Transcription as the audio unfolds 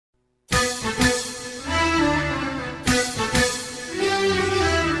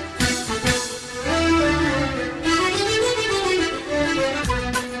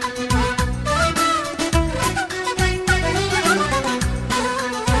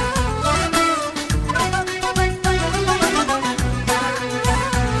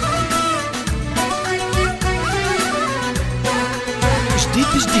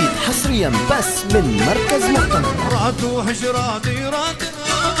حصريا بس من مركز مؤتمر. رادو هجراني رادو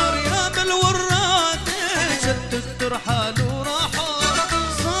يا بالوراد شد الترحال وراحة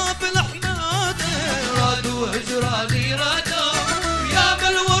صاب الأحماد. رادو هجراني رادو يا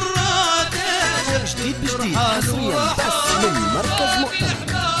بالوراد شد الترحال وراحة من مركز مؤتمر.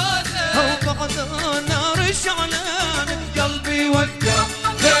 وبعد النار شعلان بقلبي وقع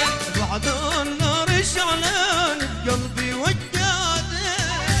بعد النار شعلان بقلبي وقع.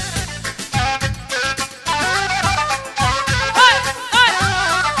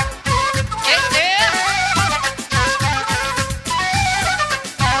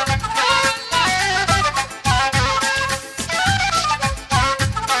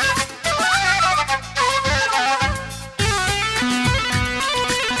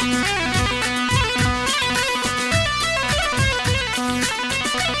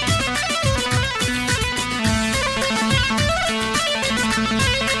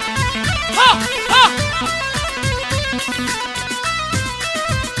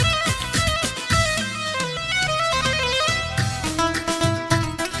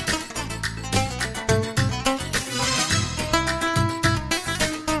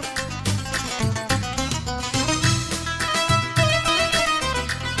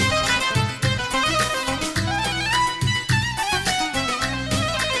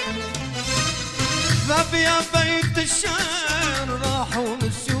 يا بيت الشعر راحوا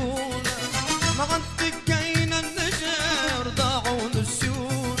نسيونا ما عاد تكينا النجار ضاعوا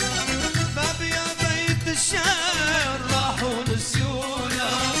نسيونا. باب يا بيت الشعر راحوا نسيونا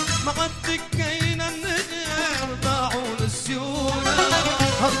ما عاد تكينا النجار ضاعوا نسيونا.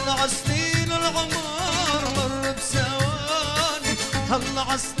 هلا عسنين العمر مر بثواني هلا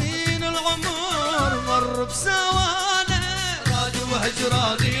عسنين العمر مر بثواني. رادو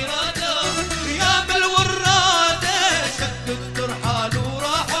هجراني رادو يا بالوراد شد الترحال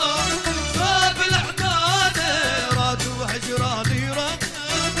وراحة صاب الأحداد. رادو هجراني رادو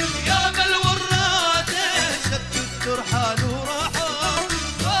يا بالوراد شد الترحال وراحة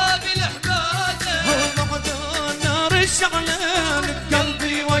صاب الأحداد. وبعد النار شعلان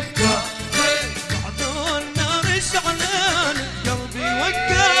بقلبي وقع بعد النار شعلان بقلبي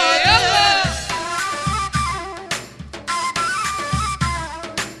وقع.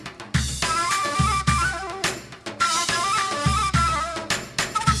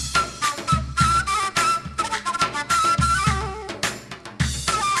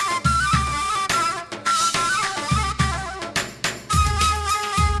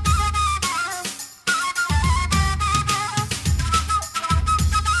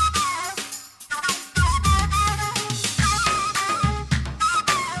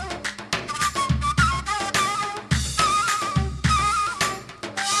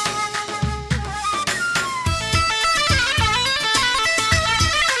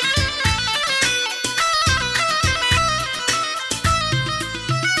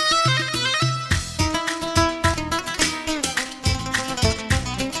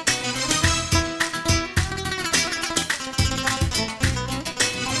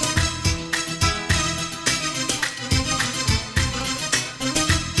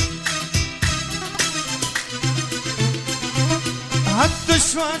 هد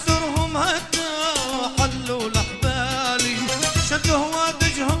شوادرهم هدا حلوا لحبالي شدوا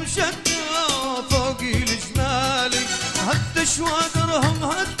هوادجهم شدوا فوقي الجمالي. هد شوادرهم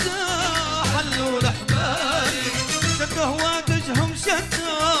هدا